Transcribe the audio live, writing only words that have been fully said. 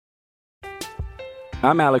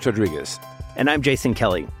I'm Alex Rodriguez. And I'm Jason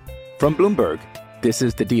Kelly. From Bloomberg, this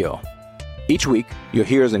is The Deal. Each week, you'll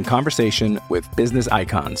hear us in conversation with business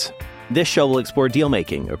icons. This show will explore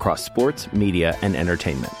deal-making across sports, media, and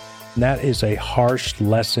entertainment. That is a harsh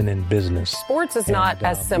lesson in business. Sports is not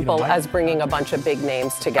as simple as bringing a bunch of big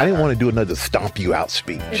names together. I didn't want to do another stomp you out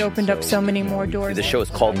speech. It opened up so many more doors. The show is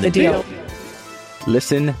called The Deal.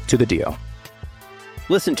 Listen to The Deal.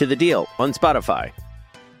 Listen to The Deal on Spotify.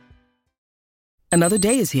 Another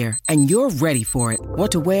day is here, and you're ready for it.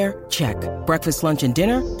 What to wear? Check. Breakfast, lunch, and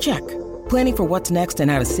dinner? Check. Planning for what's next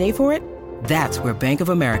and how to save for it? That's where Bank of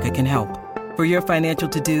America can help. For your financial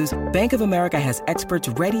to-dos, Bank of America has experts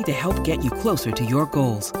ready to help get you closer to your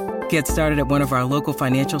goals. Get started at one of our local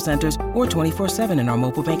financial centers or 24/7 in our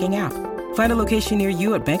mobile banking app. Find a location near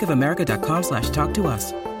you at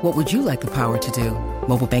bankofamerica.com/talktous. What would you like the power to do?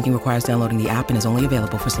 Mobile banking requires downloading the app and is only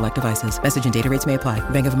available for select devices. Message and data rates may apply.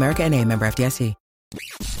 Bank of America N.A., member FDIC.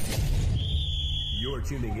 You're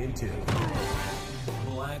tuning into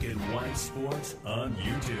Black and White Sports on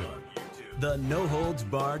YouTube. The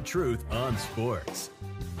no-holds-barred truth on sports.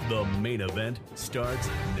 The main event starts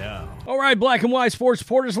now. All right, Black and White Sports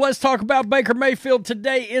supporters, let's talk about Baker Mayfield.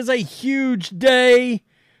 Today is a huge day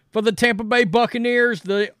for the Tampa Bay Buccaneers,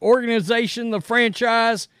 the organization, the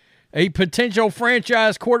franchise, a potential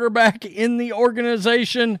franchise quarterback in the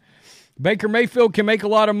organization. Baker Mayfield can make a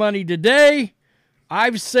lot of money today.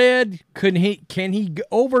 I've said, can he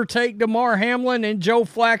overtake Damar Hamlin and Joe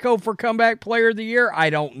Flacco for Comeback Player of the Year? I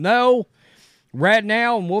don't know. Right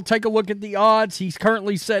now, and we'll take a look at the odds, he's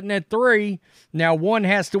currently sitting at 3. Now, one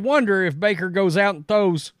has to wonder if Baker goes out and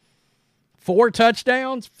throws 4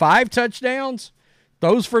 touchdowns, 5 touchdowns,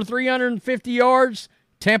 throws for 350 yards.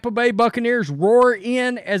 Tampa Bay Buccaneers roar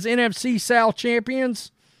in as NFC South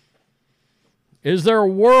champions. Is there a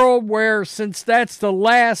world where, since that's the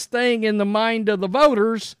last thing in the mind of the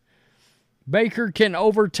voters, Baker can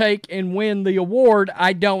overtake and win the award?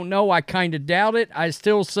 I don't know. I kind of doubt it. I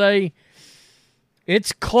still say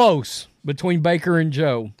it's close between Baker and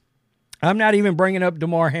Joe. I'm not even bringing up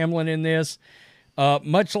Damar Hamlin in this.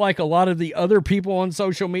 Much like a lot of the other people on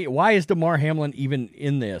social media, why is Damar Hamlin even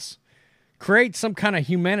in this? Create some kind of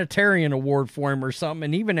humanitarian award for him or something.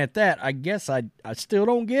 And even at that, I guess I still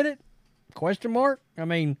don't get it. Question mark? I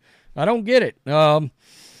mean, I don't get it. I'm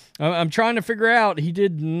trying to figure out. He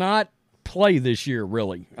did not play this year,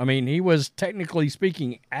 really. I mean, he was technically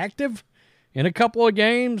speaking active in a couple of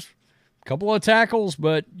games, a couple of tackles,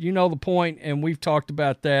 but you know the point, and we've talked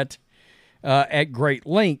about that at great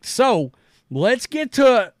length. So let's get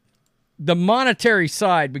to the monetary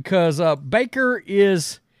side, because Baker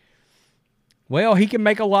is, well, he can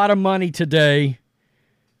make a lot of money today,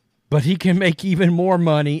 but he can make even more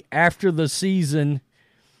money after the season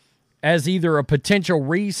as either a potential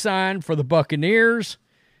re-sign for the Buccaneers.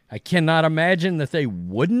 I cannot imagine that they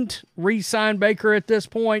wouldn't re-sign Baker at this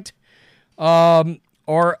point,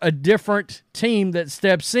 or a different team that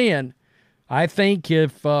steps in. I think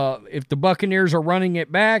if the Buccaneers are running it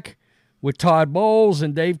back with Todd Bowles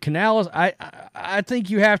and Dave Canales, I think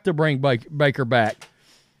you have to bring Baker back.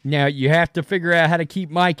 Now, you have to figure out how to keep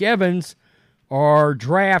Mike Evans or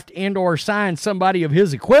draft and or sign somebody of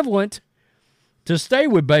his equivalent to stay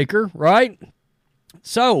with Baker, right?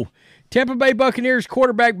 So, Tampa Bay Buccaneers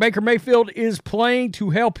quarterback Baker Mayfield is playing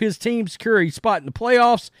to help his team secure a spot in the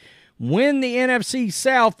playoffs, win the NFC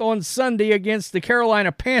South on Sunday against the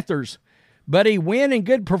Carolina Panthers. But a win and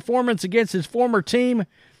good performance against his former team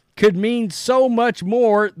could mean so much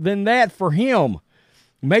more than that for him.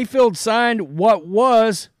 Mayfield signed what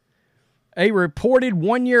was a reported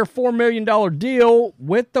 1-year, $4 million deal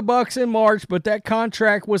with the Bucs in March, but that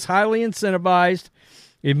contract was highly incentivized.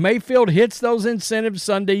 If Mayfield hits those incentives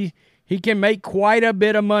Sunday, he can make quite a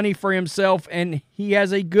bit of money for himself, and he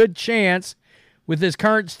has a good chance with his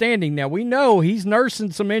current standing. Now, we know he's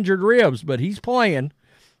nursing some injured ribs, but he's playing.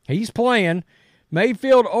 He's playing.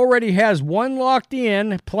 Mayfield already has one locked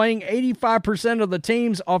in, playing 85% of the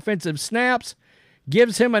team's offensive snaps,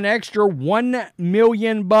 gives him an extra $1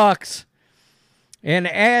 million. And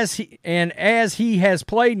as he has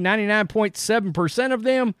played 99.7% of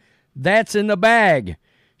them, that's in the bag.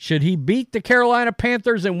 Should he beat the Carolina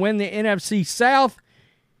Panthers and win the NFC South,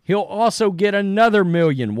 he'll also get another $1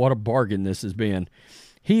 million. What a bargain this has been.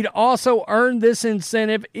 He'd also earn this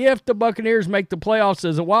incentive if the Buccaneers make the playoffs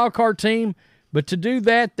as a wild card team, but to do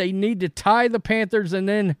that, they need to tie the Panthers and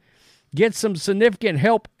then get some significant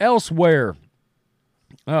help elsewhere.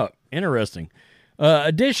 Oh, interesting.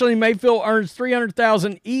 Additionally, Mayfield earns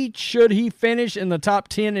 $300,000 each should he finish in the top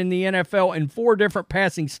 10 in the NFL in 4 different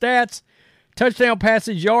passing stats: touchdown,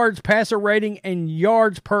 passage yards, passer rating, and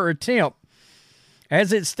yards per attempt.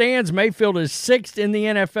 As it stands, Mayfield is 6th in the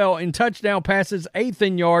NFL in touchdown passes, 8th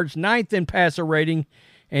in yards, 9th in passer rating,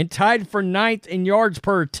 and tied for 9th in yards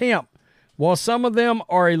per attempt. While some of them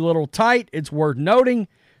are a little tight, it's worth noting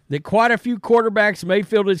that quite a few quarterbacks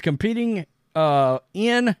Mayfield is competing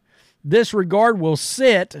in this regard will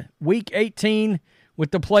sit Week 18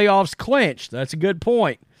 with the playoffs clinched. That's a good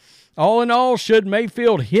point. All in all, should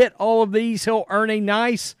Mayfield hit all of these, he'll earn a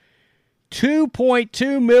nice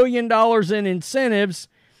 $2.2 million in incentives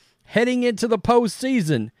heading into the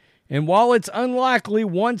postseason. And while it's unlikely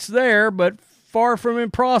once there, but far from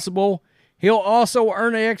impossible, he'll also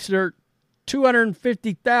earn an extra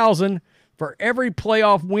 $250,000 for every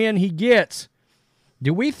playoff win he gets.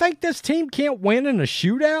 Do we think this team can't win in a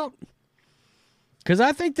shootout? Because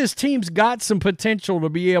I think this team's got some potential to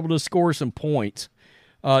be able to score some points,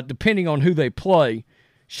 depending on who they play.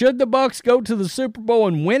 Should the Bucs go to the Super Bowl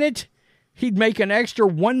and win it, he'd make an extra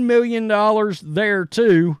 $1 million there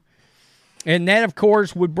too. And that, of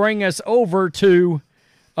course, would bring us over to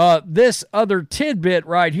this other tidbit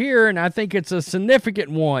right here, and I think it's a significant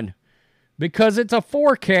one because it's a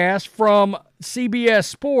forecast from CBS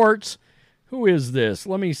Sports. Who is this?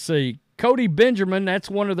 Let me see. Cody Benjamin, that's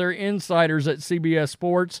one of their insiders at CBS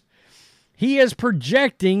Sports. He is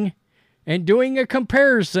projecting and doing a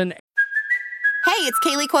comparison. Hey, it's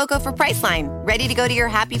Kaylee Cuoco for Priceline. Ready to go to your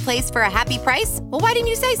happy place for a happy price? Well, why didn't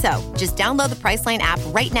you say so? Just download the Priceline app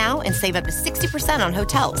right now and save up to 60% on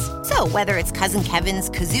hotels. So whether it's Cousin Kevin's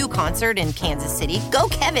Kazoo Concert in Kansas City, go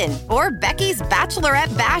Kevin, or Becky's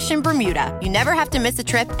Bachelorette Bash in Bermuda, you never have to miss a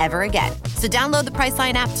trip ever again. So download the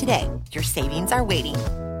Priceline app today. Your savings are waiting.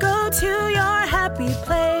 Go to your happy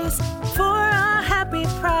place for a happy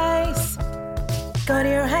price. Go to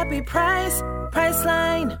your happy price,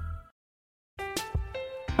 Priceline.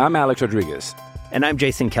 I'm Alex Rodriguez. And I'm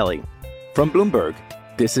Jason Kelly. From Bloomberg,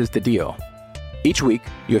 this is The Deal. Each week,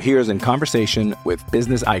 you'll hear us in conversation with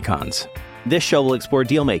business icons. This show will explore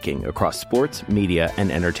deal-making across sports, media,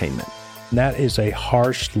 and entertainment. That is a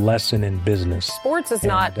harsh lesson in business. Sports is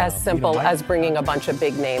not as simple as bringing a bunch of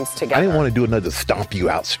big names together. I didn't want to do another stomp you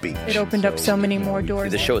out speech. It opened up so many more doors.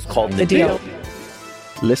 The show is called The Deal.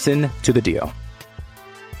 Listen to The Deal.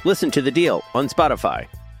 Listen to The Deal on Spotify.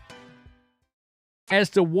 As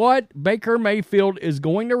to what Baker Mayfield is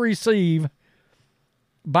going to receive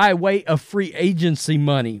by way of free agency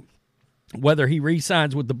money, whether he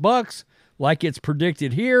re-signs with the Bucs, like it's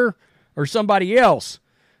predicted here, or somebody else.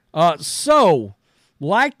 So,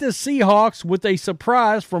 like the Seahawks with a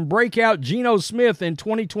surprise from breakout Geno Smith in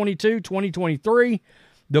 2022-2023,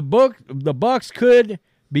 the Bucs could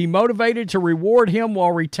be motivated to reward him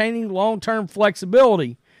while retaining long-term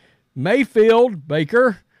flexibility. Mayfield,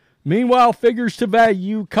 Baker, meanwhile, figures to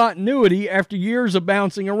value continuity after years of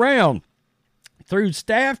bouncing around. Those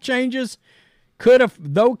staff changes could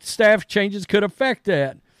affect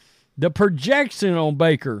that. The projection on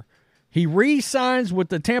Baker, he re-signs with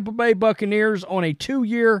the Tampa Bay Buccaneers on a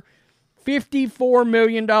 2-year, $54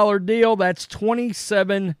 million deal. That's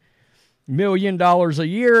 $27 million a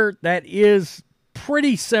year. That is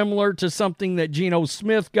pretty similar to something that Geno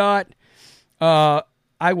Smith got.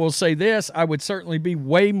 I will say this, I would certainly be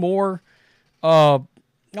way more, and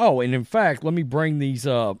in fact, let me bring these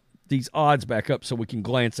odds back up so we can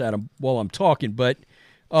glance at them while I'm talking, but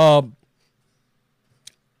I'd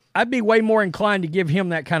be way more inclined to give him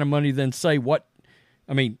that kind of money than say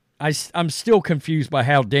I'm still confused by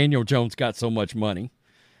how Daniel Jones got so much money.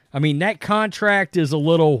 I mean, that contract is a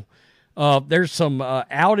little, there's some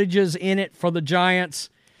outages in it for the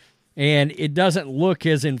Giants, and it doesn't look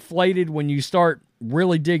as inflated when you start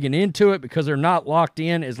really digging into it because they're not locked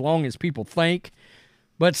in as long as people think.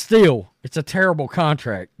 But still, it's a terrible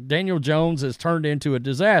contract. Daniel Jones has turned into a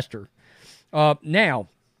disaster. Now,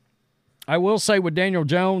 I will say with Daniel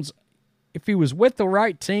Jones, if he was with the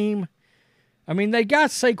right team, I mean, they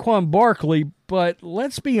got Saquon Barkley, but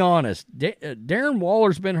let's be honest. Darren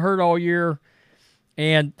Waller's been hurt all year,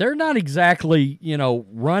 and they're not exactly,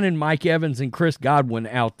 running Mike Evans and Chris Godwin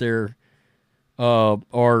out there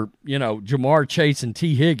or Jamar Chase and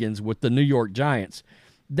T. Higgins with the New York Giants.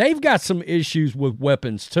 They've got some issues with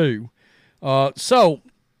weapons too. So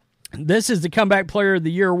this is the Comeback Player of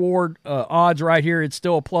the Year award odds right here. It's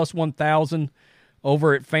still a plus 1,000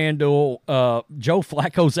 over at FanDuel. Joe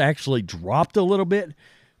Flacco's actually dropped a little bit.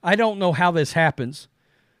 I don't know how this happens.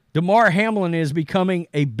 DeMar Hamlin is becoming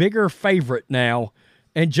a bigger favorite now,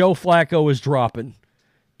 and Joe Flacco is dropping.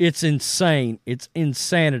 It's insane. It's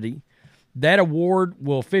insanity. That award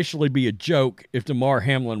will officially be a joke if DeMar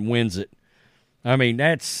Hamlin wins it. I mean,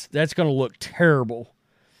 that's going to look terrible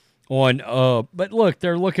But look,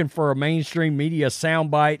 they're looking for a mainstream media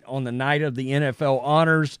soundbite on the night of the NFL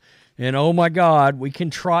honors. And oh my God, we can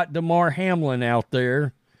trot DeMar Hamlin out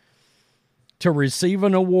there to receive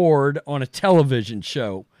an award on a television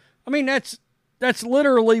show. I mean, that's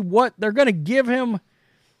literally what they're going to give him,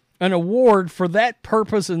 an award for that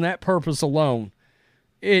purpose and that purpose alone.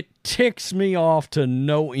 It ticks me off to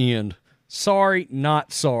no end. Sorry,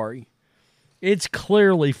 not sorry. It's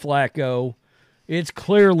clearly Flacco. It's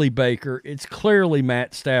clearly Baker. It's clearly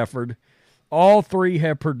Matt Stafford. All three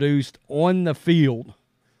have produced on the field.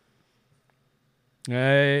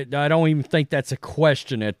 I don't even think that's a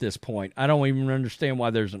question at this point. I don't even understand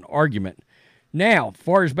why there's an argument. Now, as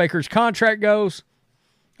far as Baker's contract goes,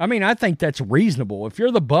 I mean, I think that's reasonable. If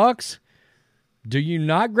you're the Bucs, do you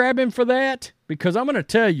not grab him for that? Because I'm going to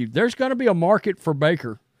tell you, there's going to be a market for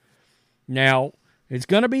Baker. Now, it's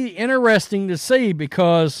going to be interesting to see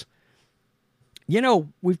because, you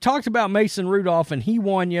know, we've talked about Mason Rudolph and he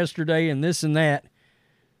won yesterday and this and that.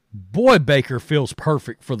 Boy, Baker feels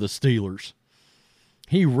perfect for the Steelers.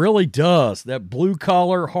 He really does. That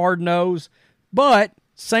blue-collar, hard nose. But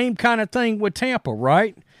same kind of thing with Tampa,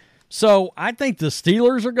 right? So I think the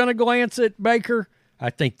Steelers are going to glance at Baker. I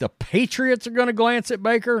think the Patriots are going to glance at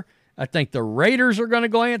Baker. I think the Raiders are going to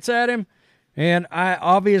glance at him. And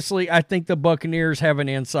I think the Buccaneers have an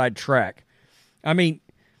inside track. I mean,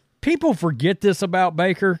 people forget this about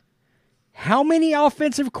Baker. How many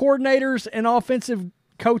offensive coordinators and offensive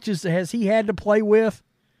coaches has he had to play with?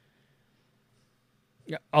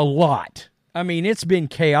 A lot. I mean, it's been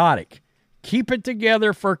chaotic. Keep it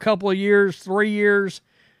together for a couple of years, 3 years,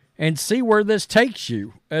 and see where this takes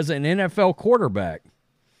you as an NFL quarterback.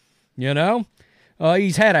 You know?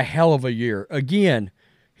 He's had a hell of a year. Again,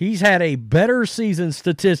 he's had a better season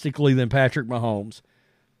statistically than Patrick Mahomes.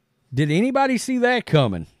 Did anybody see that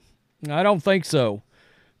coming? I don't think so.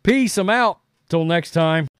 Peace. I'm out. Till next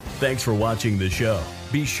time. Thanks for watching the show.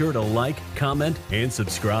 Be sure to like, comment, and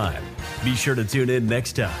subscribe. Be sure to tune in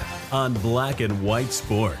next time on Black and White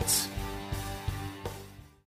Sports.